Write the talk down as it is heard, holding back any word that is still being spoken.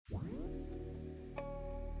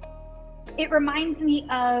It reminds me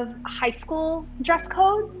of high school dress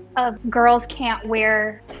codes of girls can't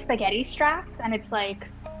wear spaghetti straps. And it's like,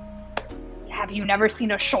 have you never seen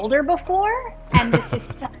a shoulder before? And this is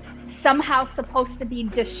somehow supposed to be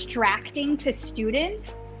distracting to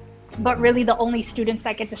students, but really the only students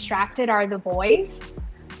that get distracted are the boys.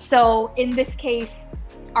 So in this case,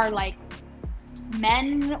 are like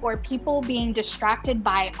men or people being distracted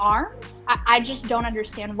by arms. I just don't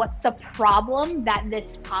understand what the problem that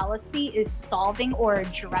this policy is solving or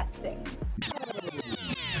addressing.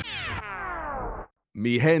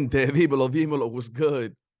 Mi gente, dímelo, what's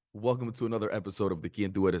good? Welcome to another episode of the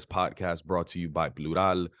Quien Tú Eres podcast, brought to you by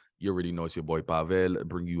Plural. You already know it's your boy Pabel,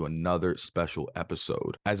 bring you another special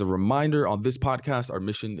episode. As a reminder, on this podcast, our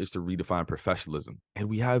mission is to redefine professionalism. And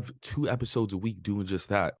we have 2 episodes a week doing just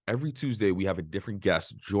that. Every Tuesday, we have a different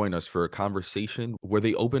guest join us for a conversation where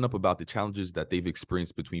they open up about the challenges that they've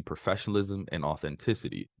experienced between professionalism and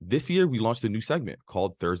authenticity. This year, we launched a new segment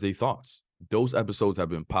called Thursday Thoughts. Those episodes have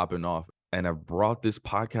been popping off and have brought this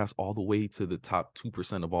podcast all the way to the top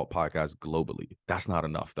 2% of all podcasts globally. That's not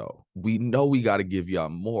enough, though. We know we got to give y'all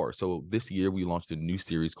more. So this year, we launched a new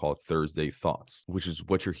series called Thursday Thoughts, which is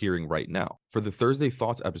what you're hearing right now. For the Thursday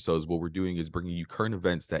Thoughts episodes, what we're doing is bringing you current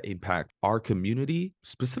events that impact our community,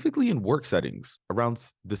 specifically in work settings, around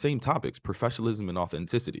the same topics, professionalism and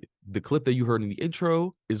authenticity. The clip that you heard in the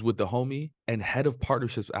intro is with the homie and head of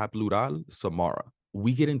partnerships at Plural, Samara.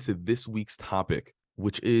 We get into this week's topic,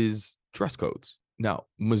 which is dress codes. Now,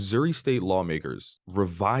 Missouri state lawmakers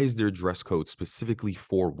revised their dress code specifically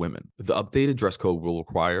for women. The updated dress code will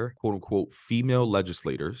require, quote unquote, female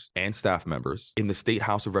legislators and staff members in the state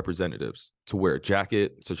House of Representatives to wear a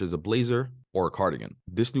jacket, such as a blazer or a cardigan.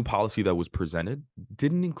 This new policy that was presented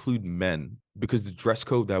didn't include men because the dress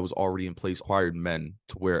code that was already in place required men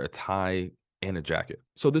to wear a tie and a jacket.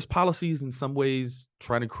 So this policy is in some ways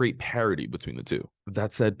trying to create parity between the two.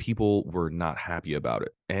 That said, people were not happy about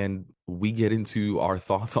it. And we get into our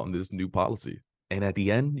thoughts on this new policy. And at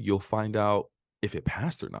the end, you'll find out if it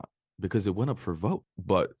passed or not, because it went up for vote.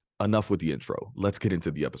 But enough with the intro. Let's get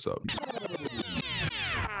into the episode.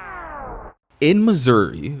 In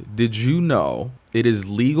Missouri, did you know it is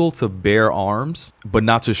legal to bear arms, but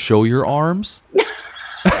not to show your arms?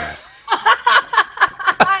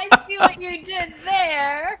 What you did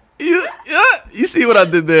there. You see what I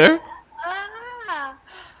did there?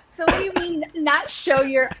 So what do you mean not show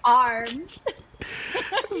your arms?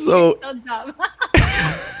 So dumb.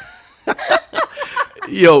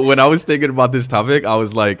 Yo, when I was thinking about this topic, I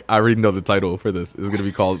was like, I already know the title for this. It's gonna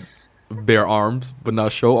be called Bare Arms But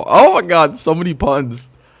Not Show. Oh my god, so many puns.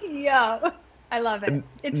 Yo, I love it.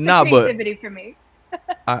 It's the creativity for me.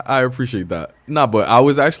 I appreciate that. But I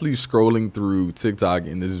was actually scrolling through TikTok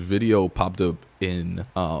and this video popped up in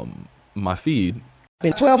my feed.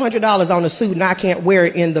 Spent $1,200 on a suit and I can't wear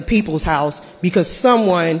it in the people's house because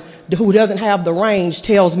someone who doesn't have the range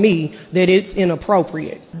tells me that it's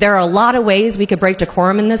inappropriate. There are a lot of ways we could break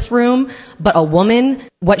decorum in this room, but a woman,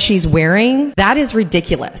 what she's wearing, that is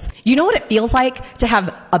ridiculous. You know what it feels like to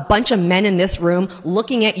have a bunch of men in this room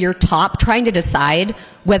looking at your top, trying to decide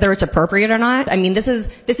whether it's appropriate or not? I mean, this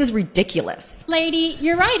is ridiculous. Lady,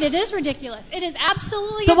 you're right. It is ridiculous. It is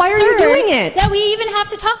absolutely So why are you doing it? That we even have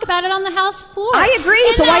to talk about it on the House floor. I agree.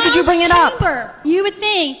 So why did you bring it up? You would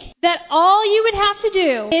think that all you would have to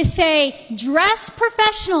do is say, dress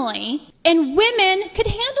professionally, and women could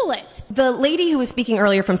handle it. The lady who was speaking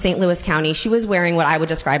earlier from St. Louis County, she was wearing what I would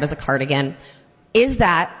describe as a cardigan. Is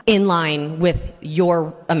that in line with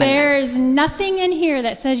your amendment? There's nothing in here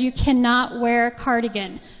that says you cannot wear a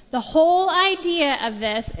cardigan. The whole idea of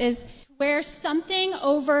this is wear something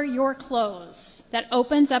over your clothes that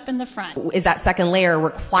opens up in the front. Is that second layer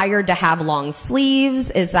required to have long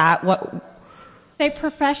sleeves? Is that what? Say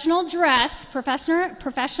professional dress,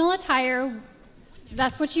 professional attire.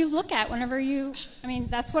 That's what you look at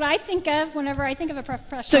that's what I think of whenever I think of a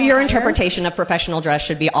professional So your attire. Interpretation of professional dress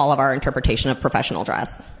should be all of our interpretation of professional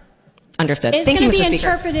dress. Understood. It's Thank you, Mr. Speaker.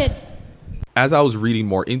 Interpreted. As I was reading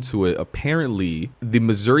more into it, apparently the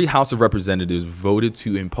Missouri House of Representatives voted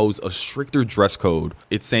to impose a stricter dress code.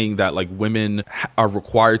 It's saying that like women are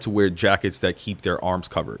required to wear jackets that keep their arms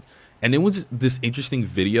covered. And it was this interesting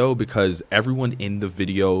video because everyone in the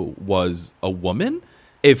video was a woman.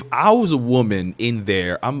 If I was a woman in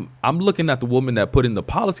there, I'm looking at the woman that put in the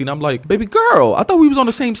policy and I'm like, baby girl, I thought we was on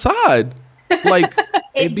the same side. Like,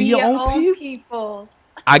 It'd be your own people.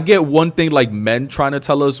 I get one thing like men trying to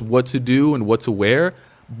tell us what to do and what to wear,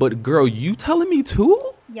 but girl, you telling me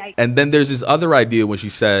too? Yikes. And then there's this other idea when she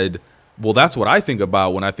said, well, that's what I think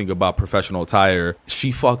about when I think about professional attire.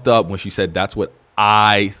 She fucked up when she said that's what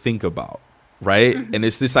I think about. right? And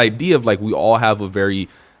it's this idea of like we all have a very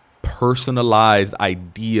personalized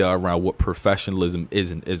idea around what professionalism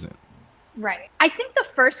is and isn't. Right. I think the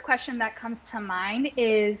first question that comes to mind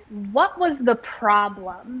is, what was the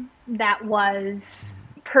problem that was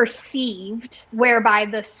perceived whereby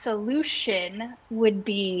the solution would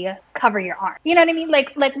be cover your arm? You know what I mean?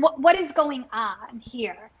 Like what is going on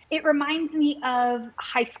here? It reminds me of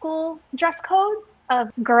high school dress codes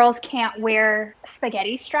of girls can't wear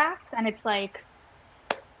spaghetti straps, and it's like,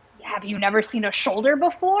 have you never seen a shoulder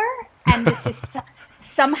before? And this is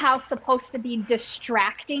somehow supposed to be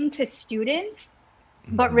distracting to students,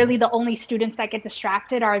 but really the only students that get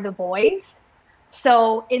distracted are the boys.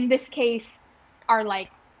 So in this case, are like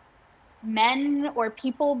men or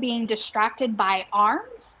people being distracted by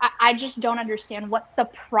arms? I just don't understand what the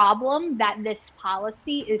problem that this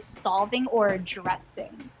policy is solving or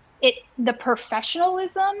addressing. The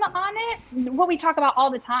professionalism on it, what we talk about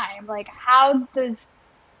all the time, like how does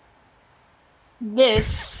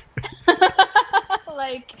this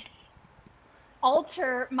like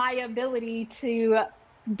alter my ability to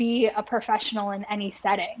be a professional in any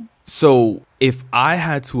setting? So if I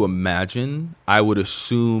had to imagine, I would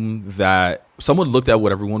assume that someone looked at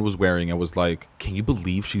what everyone was wearing and was like, can you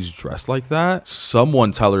believe she's dressed like that?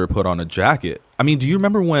 Someone tell her to put on a jacket. I mean, do you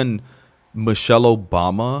remember when Michelle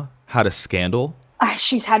Obama had a scandal?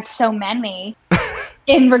 She's had so many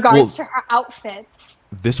in regards to her outfits.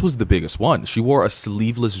 This was the biggest one. She wore a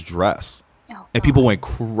sleeveless dress, and people went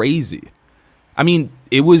crazy. I mean,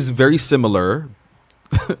 it was very similar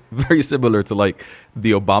to like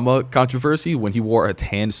the Obama controversy when he wore a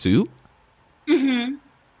tan suit.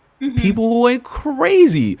 People went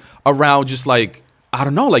crazy around just like, I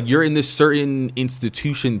don't know, like you're in this certain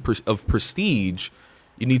institution of prestige.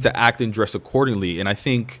 You need to act and dress accordingly. And I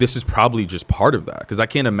think this is probably just part of that, because I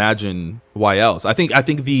can't imagine why else. I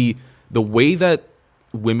think the way that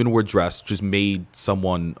women were dressed just made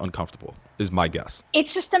someone uncomfortable, is my guess.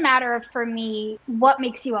 It's just a matter of, for me, what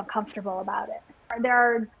makes you uncomfortable about it. There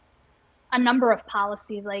are a number of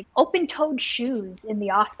policies, like open-toed shoes in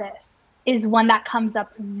the office is one that comes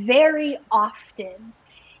up very often.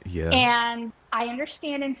 Yeah. And I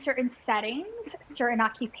understand in certain settings, certain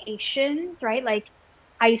occupations, right? Like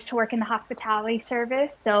I used to work in the hospitality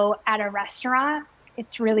service. So at a restaurant,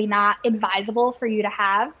 it's really not advisable for you to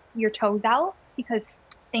have your toes out because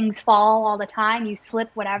things fall all the time, you slip,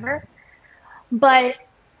 whatever. But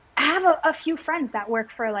I have a few friends that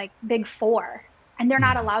work for like Big Four, and they're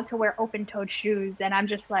not allowed to wear open-toed shoes. And I'm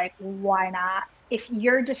just like, why not? If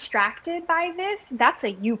you're distracted by this, that's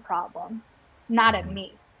a you problem, not a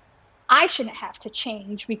me. I shouldn't have to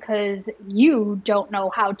change because you don't know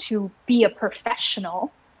how to be a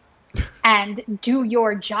professional and do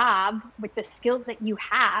your job with the skills that you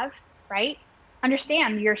have, right?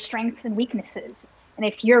 Understand your strengths and weaknesses. And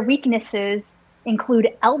if your weaknesses include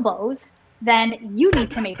elbows, then you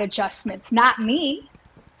need to make adjustments, not me.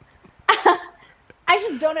 I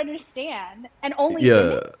just don't understand. And only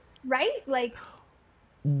women, right? Like,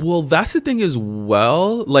 well, that's the thing as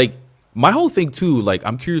well. Like, my whole thing too, like,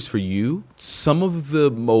 I'm curious for you. Some of the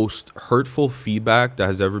most hurtful feedback that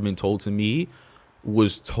has ever been told to me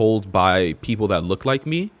was told by people that look like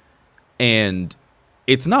me. And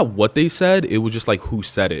it's not what they said. It was just like who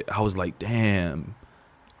said it. I was like, damn,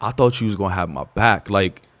 I thought you was going to have my back.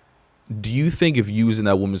 Like, do you think if you was in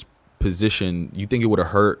that woman's position, you think it would have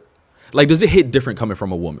hurt? Like, does it hit different coming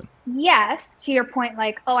from a woman? Yes. To your point,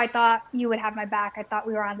 like, oh, I thought you would have my back. I thought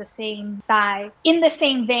we were on the same side. In the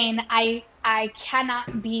same vein, I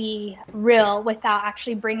cannot be real without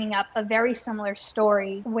actually bringing up a very similar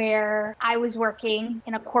story where I was working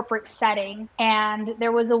in a corporate setting and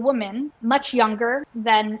there was a woman much younger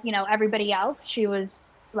than, everybody else. She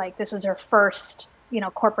was like, this was her first,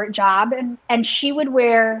 corporate job. And she would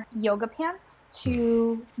wear yoga pants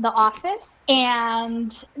to the office,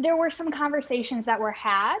 and there were some conversations that were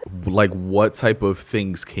had. Like, what type of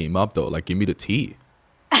things came up though? Like, give me the tea.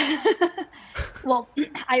 Well,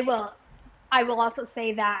 I will also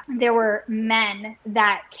say that there were men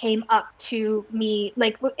that came up to me,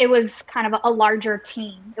 like it was kind of a larger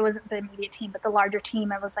team. It wasn't the immediate team, but the larger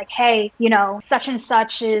team. I was like, hey, such and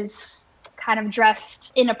such is kind of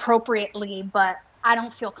dressed inappropriately, but I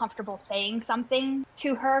don't feel comfortable saying something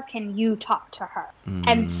to her. Can you talk to her?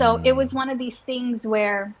 And so it was one of these things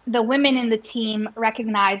where the women in the team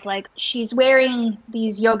recognized, like, she's wearing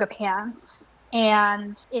these yoga pants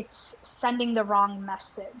and it's sending the wrong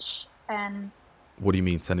message. And what do you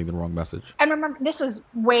mean sending the wrong message? I remember this was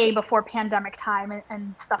way before pandemic time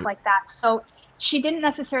and stuff like that. So she didn't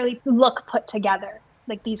necessarily look put together.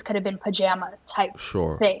 Like, these could have been pajama type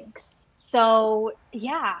things. So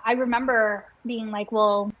yeah, I remember being like,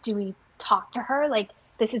 well, do we talk to her? Like,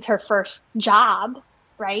 this is her first job,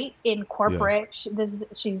 right? In Yeah. corporate.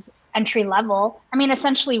 She's entry level. I mean,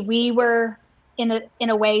 essentially we were in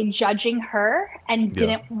a way judging her and Yeah.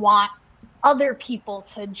 didn't want other people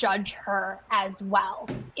to judge her as well.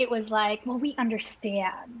 It was like, well, we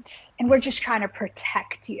understand and we're just trying to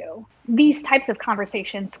protect you. These types of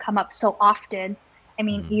conversations come up so often. I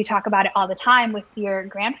mean, you talk about it all the time with your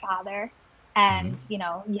grandfather, and you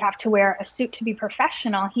have to wear a suit to be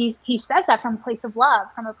professional. He says that from a place of love,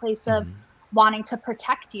 from a place of wanting to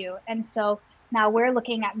protect you. And so now we're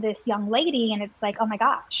looking at this young lady and it's like, oh my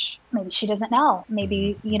gosh, maybe she doesn't know.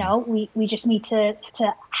 Maybe, we just need to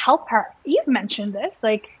help her. You've mentioned this,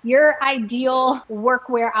 like your ideal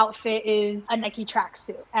workwear outfit is a Nike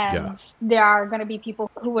tracksuit. And there are going to be people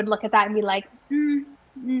who would look at that and be like,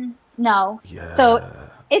 no. Yeah. So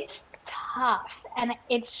it's tough. And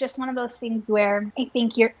it's just one of those things where I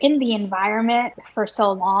think you're in the environment for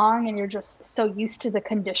so long and you're just so used to the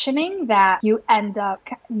conditioning that you end up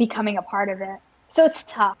becoming a part of it. So it's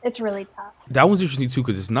tough. It's really tough. That one's interesting too,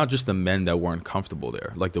 because it's not just the men that weren't comfortable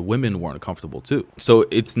there. Like the women weren't comfortable too. So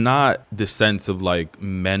it's not the sense of like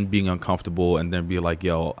men being uncomfortable and then be like,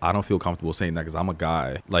 yo, I don't feel comfortable saying that because I'm a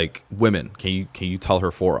guy. Like, women, can you tell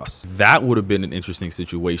her for us? That would have been an interesting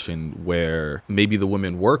situation where maybe the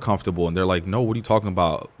women were comfortable and they're like, no, what are you talking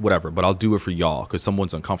about? Whatever, but I'll do it for y'all because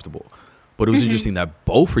someone's uncomfortable. But it was interesting that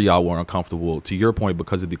both of y'all were uncomfortable, to your point,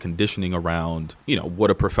 because of the conditioning around, what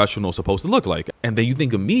a professional is supposed to look like. And then you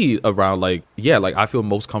think of me around like, yeah, like I feel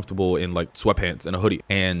most comfortable in like sweatpants and a hoodie.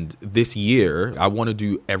 And this year, I want to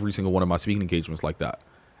do every single one of my speaking engagements like that.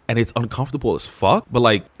 And it's uncomfortable as fuck. But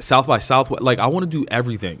like South by Southwest, like I want to do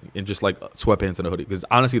everything in just like sweatpants and a hoodie. Because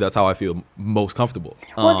honestly, that's how I feel most comfortable.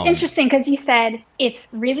 Well, it's interesting because you said it's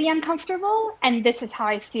really uncomfortable and this is how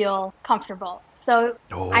I feel comfortable. So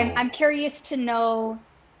I'm curious to know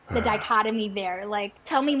the dichotomy there. Like,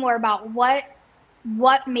 tell me more about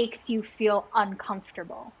what makes you feel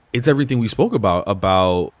uncomfortable. It's everything we spoke about,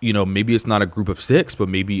 maybe it's not a group of 6, but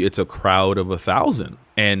maybe it's a crowd of 1,000.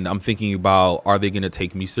 And I'm thinking about, are they going to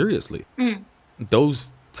take me seriously?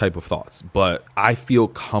 Those type of thoughts. But I feel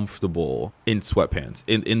comfortable in sweatpants,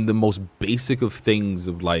 in the most basic of things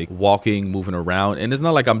of like walking, moving around. And it's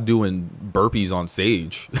not like I'm doing burpees on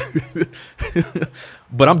stage,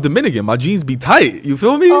 but I'm Dominican. My jeans be tight. You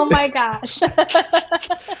feel me? Oh my gosh.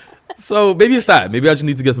 So maybe it's that. Maybe I just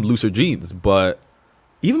need to get some looser jeans. But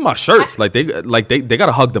even my shirts, they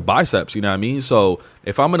gotta hug the biceps, you know what I mean? So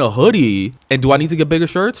if I'm in a hoodie, and do I need to get bigger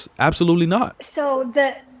shirts? Absolutely not. So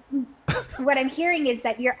what I'm hearing is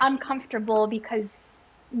that you're uncomfortable because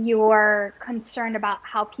you're concerned about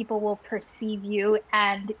how people will perceive you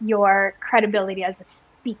and your credibility as a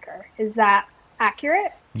speaker. Is that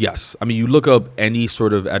accurate? Yes. I mean, you look up any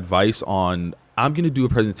sort of advice on, I'm gonna do a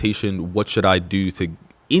presentation, what should I do to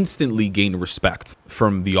instantly gain respect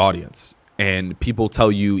from the audience? And people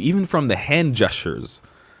tell you, even from the hand gestures,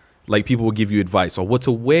 like people will give you advice on what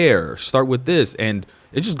to wear, start with this. And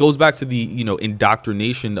it just goes back to the,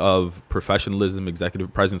 indoctrination of professionalism,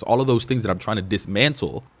 executive presence, all of those things that I'm trying to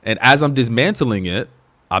dismantle. And as I'm dismantling it,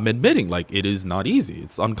 I'm admitting like it is not easy.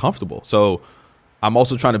 It's uncomfortable. So I'm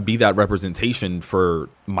also trying to be that representation for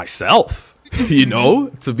myself,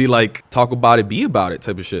 to be like, talk about it, be about it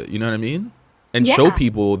type of shit. You know what I mean? And show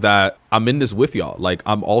people that I'm in this with y'all. Like,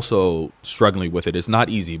 I'm also struggling with it. It's not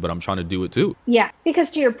easy, but I'm trying to do it too. Yeah, because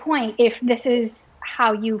to your point, if this is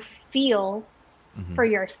how you feel for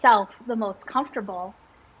yourself the most comfortable,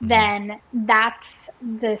 then that's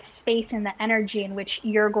the space and the energy in which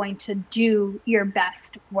you're going to do your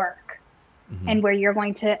best work and where you're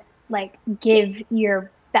going to like give your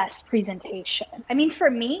best presentation. I mean, for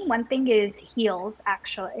me, one thing is heels,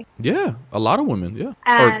 actually. Yeah, a lot of women, yeah.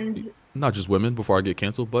 And not just women before I get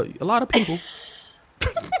canceled, but a lot of people.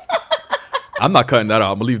 I'm not cutting that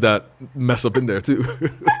out. I'm gonna leave that mess up in there too.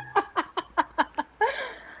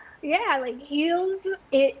 Yeah, like heels,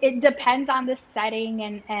 it depends on the setting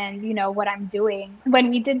and what I'm doing. When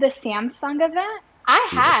we did the Samsung event, I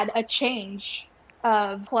had a change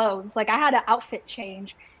of clothes. Like I had an outfit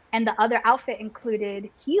change and the other outfit included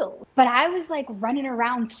heels. But I was like running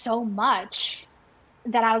around so much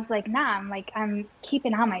that I was like, nah, I'm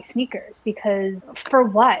keeping on my sneakers because for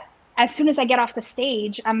what? As soon as I get off the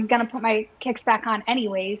stage, I'm going to put my kicks back on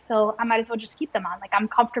anyway. So I might as well just keep them on. Like I'm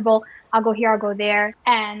comfortable. I'll go here, I'll go there.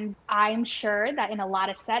 And I'm sure that in a lot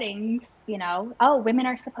of settings, women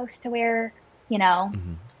are supposed to wear,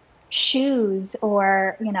 shoes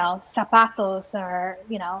or, zapatos or,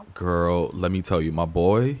 Girl, let me tell you, my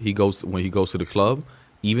boy, when he goes to the club,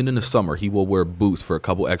 Even in the summer, he will wear boots for a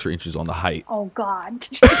couple extra inches on the height. Oh God.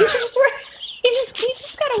 He's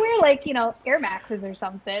just gotta wear like, Air Maxes or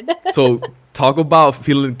something. So talk about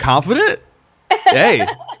feeling confident. Hey,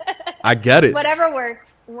 I get it. Whatever works.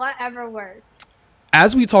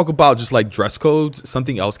 As we talk about just like dress codes,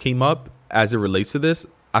 something else came up as it relates to this.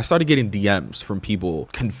 I started getting DMs from people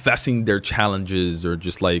confessing their challenges or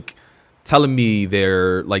just like telling me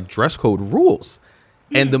their like dress code rules.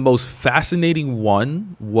 And the most fascinating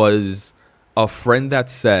one was a friend that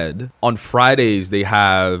said on Fridays they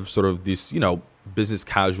have sort of this, business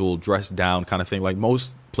casual dress down kind of thing like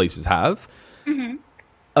most places have.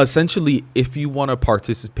 Essentially, if you want to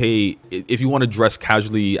participate, if you want to dress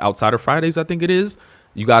casually outside of Fridays, I think it is,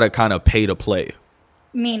 you got to kind of pay to play.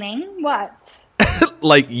 Meaning what?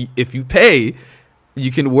 Like if you pay,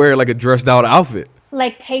 you can wear like a dressed out outfit.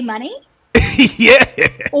 Like pay money? Yeah.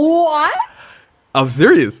 What? I'm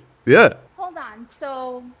serious. Yeah. Hold on.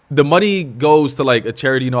 So the money goes to like a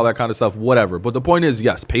charity and all that kind of stuff, whatever. But the point is,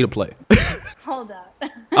 yes, pay to play. Hold up.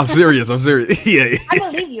 I'm serious. Yeah. I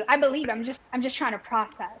believe you. I'm just trying to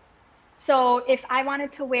process. So if I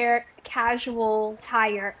wanted to wear casual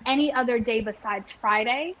attire any other day besides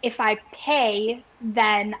Friday, if I pay,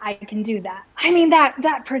 then I can do that. I mean,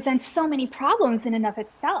 that presents so many problems in and of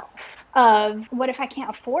itself. Of what if I can't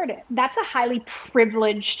afford it? That's a highly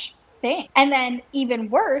privileged thing. And then even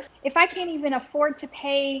worse, if I can't even afford to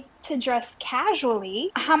pay to dress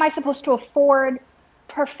casually, how am I supposed to afford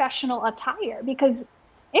professional attire? Because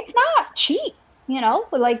it's not cheap,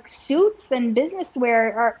 like suits and business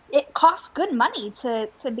wear it costs good money to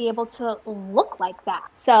be able to look like that.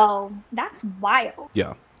 So that's wild.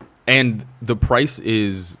 Yeah. And the price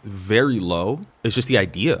is very low. It's just the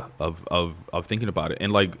idea of thinking about it.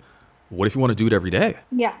 And like, what if you want to do it every day?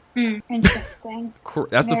 Yeah. Interesting.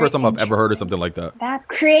 That's the first time I've ever heard of something like that. That's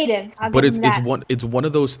creative. But it's one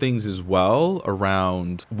of those things as well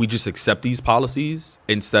around we just accept these policies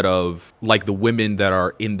instead of like the women that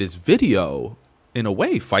are in this video in a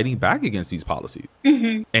way fighting back against these policies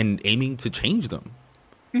and aiming to change them.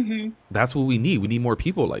 That's what we need. We need more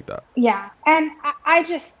people like that. Yeah. And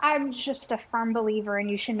I'm just a firm believer in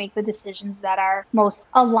you should make the decisions that are most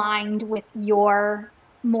aligned with your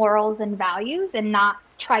morals and values and not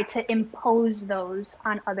try to impose those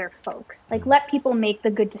on other folks. Like, let people make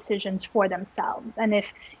the good decisions for themselves. And if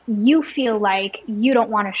you feel like you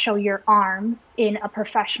don't want to show your arms in a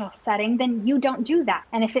professional setting, then you don't do that.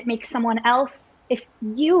 And if it makes someone else, if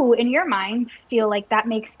you in your mind feel like that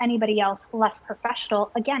makes anybody else less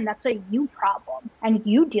professional, again, that's a you problem and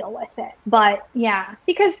you deal with it. But yeah,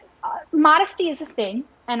 because modesty is a thing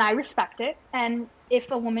and I respect it. And if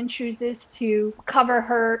a woman chooses to cover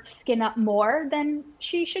her skin up more, then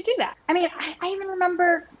she should do that. I mean, I even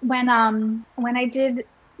remember when I did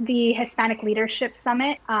the Hispanic Leadership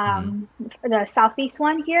Summit, the Southeast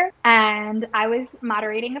one here, and I was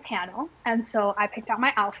moderating a panel. And so I picked out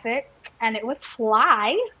my outfit and it was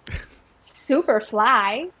fly, super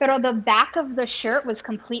fly, but the back of the shirt was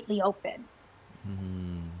completely open.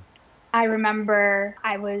 I remember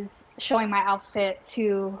I was showing my outfit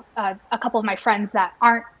to a couple of my friends that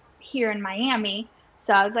aren't here in Miami.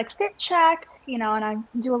 So I was like, fit check, and I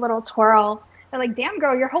do a little twirl. They're like, damn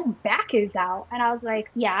girl, your whole back is out. And I was like,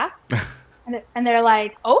 yeah. And they're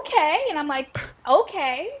like, okay. And I'm like,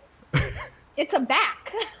 okay, it's a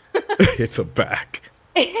back. It's a back.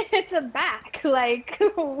 It's a back. Like,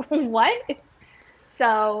 what?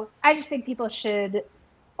 So I just think people should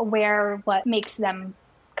wear what makes them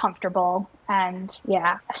comfortable. And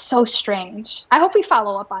yeah, so strange. I hope we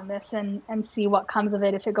follow up on this and see what comes of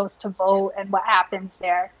it if it goes to vote and what happens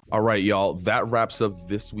there. All right, y'all, that wraps up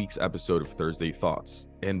this week's episode of Thursday Thoughts.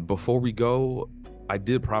 And before we go, I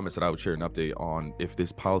did promise that I would share an update on if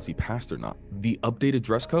this policy passed or not. The updated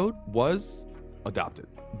dress code was adopted.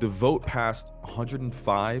 The vote passed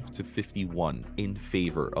 105 to 51 in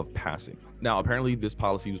favor of passing. Now, apparently this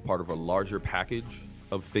policy was part of a larger package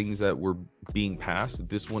of things that were being passed.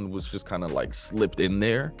 This one was just kind of like slipped in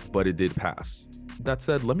there, but it did pass. That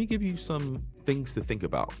said, let me give you some things to think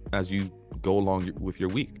about as you go along with your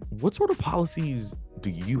week. What sort of policies do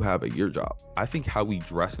you have at your job? I think how we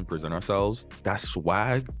dress and present ourselves, that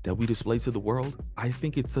swag that we display to the world, I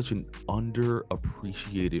think it's such an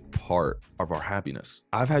underappreciated part of our happiness.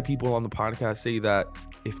 I've had people on the podcast say that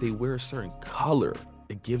if they wear a certain color,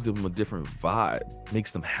 it gives them a different vibe,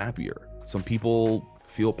 makes them happier. Some people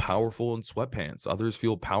feel powerful in sweatpants. Others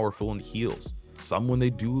feel powerful in heels. Some when they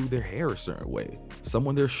do their hair a certain way. Some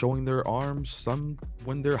when they're showing their arms. Some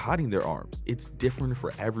when they're hiding their arms. It's different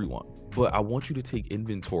for everyone. But I want you to take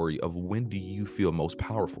inventory of when do you feel most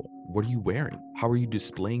powerful? What are you wearing? How are you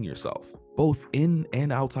displaying yourself? both in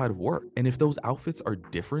and outside of work. And if those outfits are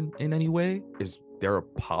different in any way, is there a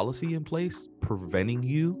policy in place preventing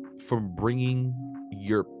you from bringing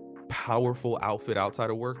your powerful outfit outside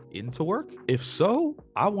of work into work? If so,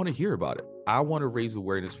 I want to hear about it. I want to raise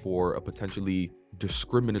awareness for a potentially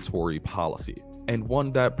discriminatory policy, and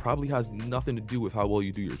one that probably has nothing to do with how well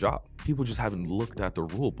you do your job. People just haven't looked at the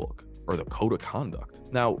rule book or the code of conduct.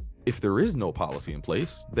 Now, if there is no policy in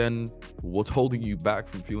place, then what's holding you back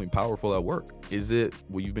from feeling powerful at work? Is it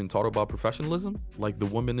what you've been taught about professionalism, like the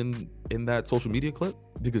woman in that social media clip?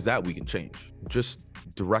 Because that we can change. Just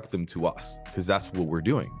direct them to us, because that's what we're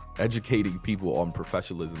doing, educating people on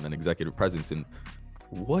professionalism and executive presence and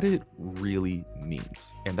what it really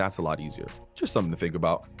means. And that's a lot easier. Just something to think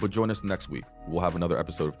about. But join us next week. We'll have another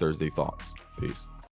episode of Thursday Thoughts. Peace.